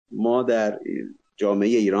ما در جامعه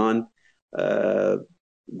ایران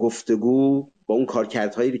گفتگو با اون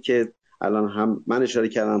کارکردهایی که الان هم من اشاره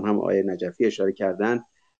کردم هم آقای نجفی اشاره کردن،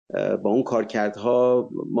 با اون کارکردها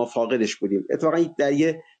ما فاقدش بودیم. اتفاقا در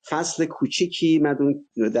یه فصل کوچیکی من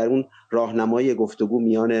در اون راهنمای گفتگو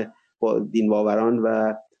میان با دینباوران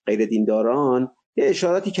و غیر دینداران یه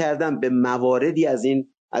اشاراتی کردم به مواردی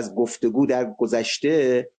از گفتگو در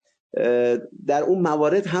گذشته. در اون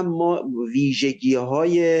موارد هم ما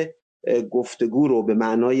ویژگی‌های گفتگو رو به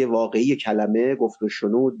معنای واقعی کلمه، گفت و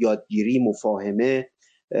شنود، یادگیری، مفاهمه،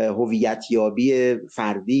 هویتیابی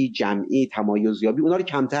فردی، جمعی، تمایزیابی، اونا رو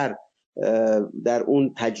کمتر در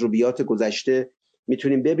اون تجربیات گذشته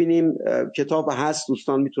میتونیم ببینیم. کتاب هست،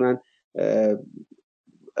 دوستان میتونن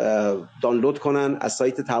دانلود کنن از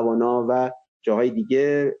سایت توانا و جاهای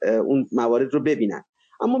دیگه اون موارد رو ببینن.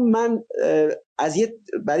 اما من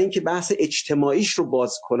برای اینکه بحث اجتماعیش رو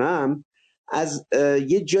باز کنم از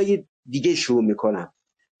یه جای دیگه شروع میکنم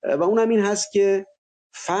و اونم این هست که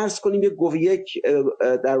فرض کنیم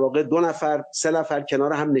در واقع 2 نفر 3 نفر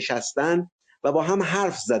کنار هم نشستن و با هم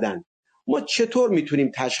حرف زدن. ما چطور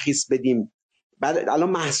میتونیم تشخیص بدیم؟ الان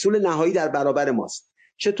محصول نهایی در برابر ماست،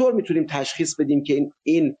 چطور میتونیم تشخیص بدیم که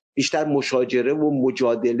این بیشتر مشاجره و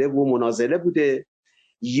مجادله و مناظره بوده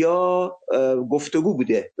یا گفتگو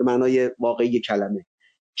بوده به معنای واقعی کلمه؟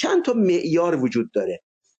 چند تا معیار وجود داره.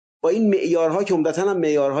 با این معیارها که عمدتاً هم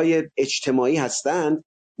معیارهای اجتماعی هستند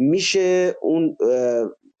میشه اون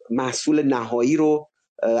محصول نهایی رو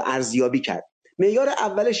ارزیابی کرد. معیار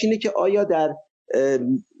اولش اینه که آیا در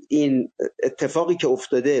این اتفاقی که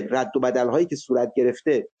افتاده، رد و بدل‌هایی که صورت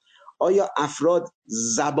گرفته، آیا افراد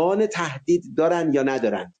زبان تهدید دارن یا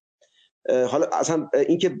ندارن؟ حالا اصلا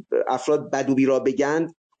اینکه افراد بد و بیرا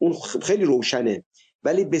بگند اون خیلی روشنه،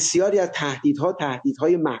 ولی بسیاری از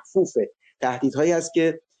تهدیدهای محفوفه، تهدیدهایی هست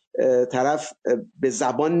که طرف به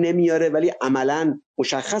زبان نمیاره ولی عملاً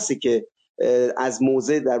مشخصه که از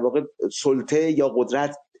موضع در واقع سلطه یا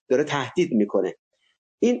قدرت داره تهدید میکنه.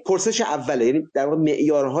 این پرسش اوله، یعنی در واقع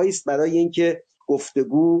معیارهایی است برای اینکه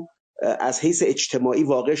گفتگو از حیث اجتماعی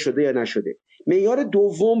واقع شده یا نشده. معیار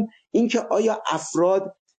دوم اینکه آیا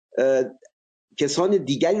افراد کسان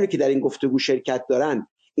دیگری رو که در این گفتگو شرکت دارن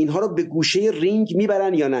اینها رو به گوشه رینگ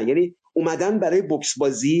میبرن یا نه، یعنی اومدن برای بوکس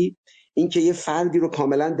بازی، اینکه یه فردی رو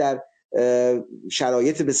کاملا در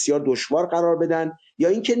شرایط بسیار دشوار قرار بدن، یا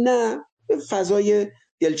اینکه نه، فضای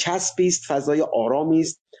دلچسبی است، فضای آرامی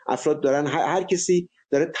است، افراد دارن، هر کسی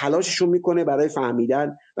داره تلاششو میکنه برای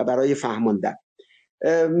فهمیدن و برای فهماندن.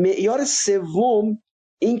 معیار سوم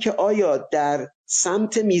اینکه آیا در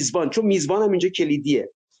سمت میزبان، چون میزبان هم اینجا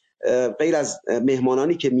کلیدیه، غیر از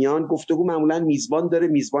مهمانانی که میان، گفتگو معمولا میزبان داره،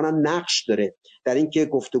 میزبان هم نقش داره در اینکه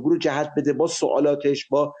گفتگو رو جهت بده با سوالاتش،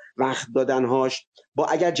 با وقت دادنهاش، با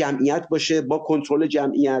اگر جمعیت باشه با کنترل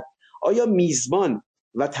جمعیت. آیا میزبان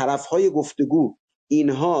و طرفهای گفتگو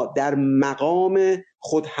اینها در مقام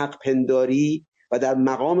خود حق پنداری و در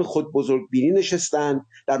مقام خود بزرگبینی نشستن،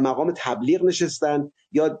 در مقام تبلیغ نشستن،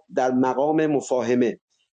 یا در مقام مفاهمه؟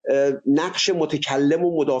 نقش متکلم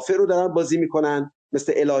و مدافع رو دارن بازی میکنن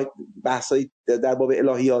مثل بحثای در باب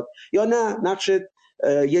الهیات، یا نه نقش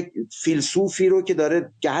یک فیلسوفی رو که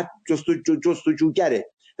داره جهت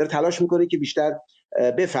جستجوگره، داره تلاش میکنه که بیشتر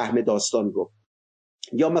بفهمه داستان رو.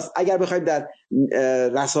 یا اگر بخوایم در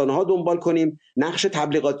رسانه ها دنبال کنیم، نقش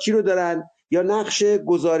تبلیغاتچی رو دارن یا نقش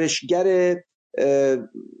گزارشگر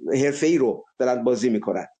حرفه‌ای رو دارن بازی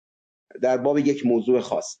میکنن در باب یک موضوع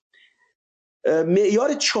خاص.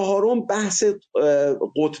 معیار چهارم بحث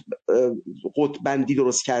قطب‌بندی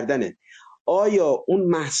درست کردنه. آیا اون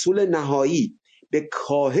محصول نهایی به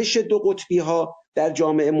کاهش دو قطبی ها در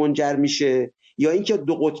جامعه منجر میشه یا اینکه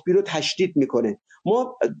دو قطبی رو تشدید میکنه؟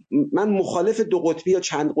 من مخالف دو قطبی یا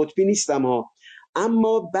چند قطبی نیستم ها،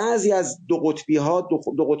 اما بعضی از دو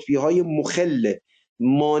قطبی های مخل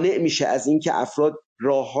مانع میشه از اینکه افراد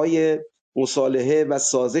راههای مصالحه و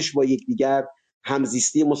سازش با یکدیگر،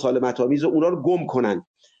 همزیستی مسالمت آمیز و اونا رو گم کنن.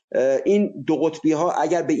 این دو قطبی ها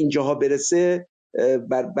اگر به اینجاها برسه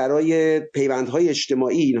برای پیوندهای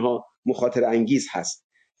اجتماعی اینها مخاطره انگیز هست.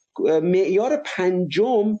 معیار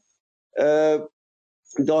پنجم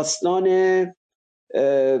داستان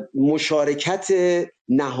مشارکت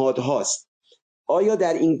نهادهاست. آیا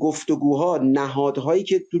در این گفتگوها نهادهایی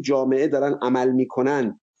که تو جامعه دارن عمل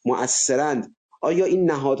میکنن مؤثرند؟ آیا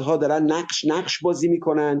این نهادها دارن نقش بازی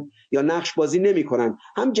میکنن یا نقش بازی نمیکنن؟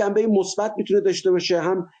 هم جنبه مثبت میتونه داشته باشه،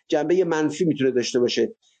 هم جنبه منفی میتونه داشته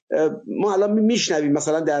باشه. ما الان میشنویم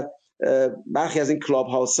مثلا در برخی از این کلاب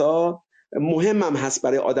هاوس ها مهم هم هست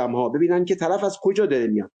برای آدم ها ببینن که طرف از کجا داره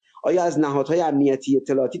میاد، آیا از نهادهای امنیتی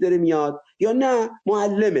اطلاعاتی داره میاد یا نه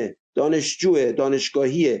معلمه، دانشجو،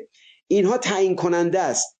 دانشگاهی، اینها تعیین کننده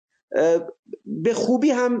است. به خوبی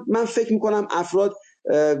هم من فکر میکنم افراد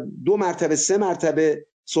 2 مرتبه 3 مرتبه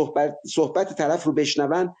صحبت طرف رو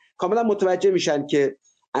بشنون، کاملا متوجه میشن که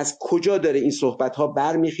از کجا داره این صحبت ها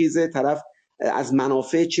برمیخیزه، طرف از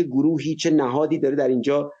منافع چه گروهی چه نهادی داره در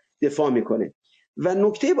اینجا دفاع میکنه. و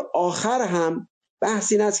نکته آخر هم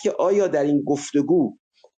بحث این است که آیا در این گفتگو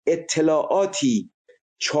اطلاعاتی،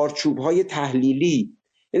 چارچوب‌های تحلیلی،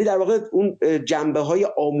 یعنی در واقع اون جنبه‌های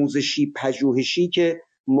آموزشی پژوهشی که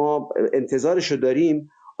ما انتظارشو داریم،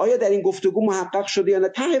 آیا در این گفتگو محقق شده یا نه؟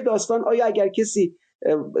 ته داستان آیا اگر کسی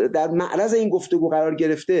در معرض این گفتگو قرار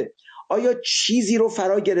گرفته، آیا چیزی رو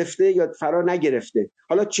فرا گرفته یا فرا نگرفته؟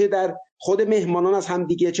 حالا چه در خود مهمانان از هم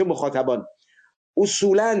دیگه، چه مخاطبان.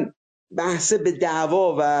 اصولاً بحث به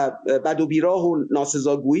دعوا و بد و بیراه و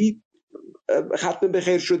ناسزاگویی ختم به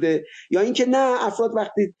خیر شده، یا اینکه نه، افراد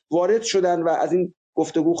وقتی وارد شدن و از این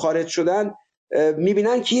گفتگو خارج شدن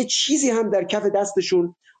میبینن که یه چیزی هم در کف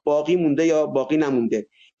دستشون باقی مونده یا باقی نمونده.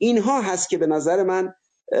 اینها هست که به نظر من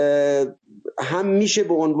هم میشه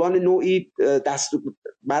به عنوان نوعی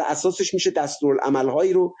بر اساسش میشه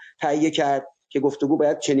دستورالعمل‌هایی رو تهیه کرد که گفتگو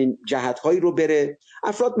باید چنین جهت‌هایی رو بره.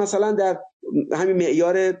 افراد مثلا در همین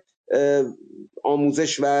معیار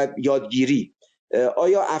آموزش و یادگیری،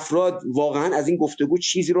 آیا افراد واقعا از این گفتگو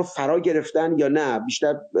چیزی رو فرا گرفتن یا نه،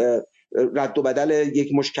 بیشتر رد و بدل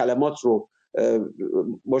یک مش کلمات رو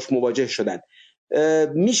باش مواجه شدن.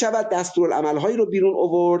 می شود دستورالعمل‌هایی رو بیرون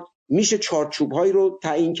آورد، میشه چارچوب‌هایی رو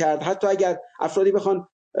تعیین کرد. حتی اگر افرادی بخوان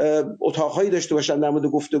اتاق‌هایی داشته باشن در مورد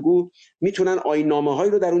گفتگو، میتونن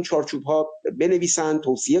آیین‌نامه‌هایی رو در اون چارچوب‌ها بنویسن،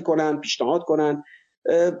 توصیه کنن، پیشنهاد کنن.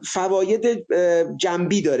 فواید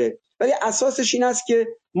جنبی داره، ولی اساسش این است که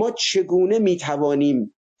ما چگونه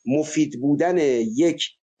میتوانیم مفید بودن یک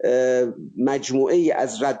مجموعه ای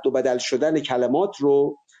از رد و بدل شدن کلمات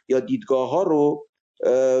رو یا دیدگاه ها رو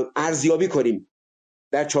ارزیابی کنیم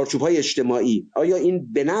در چارچوب‌های اجتماعی. آیا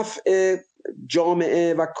این به نفع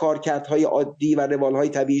جامعه و کارکردهای عادی و روالهای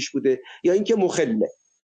طبیعیش بوده یا اینکه مخله؟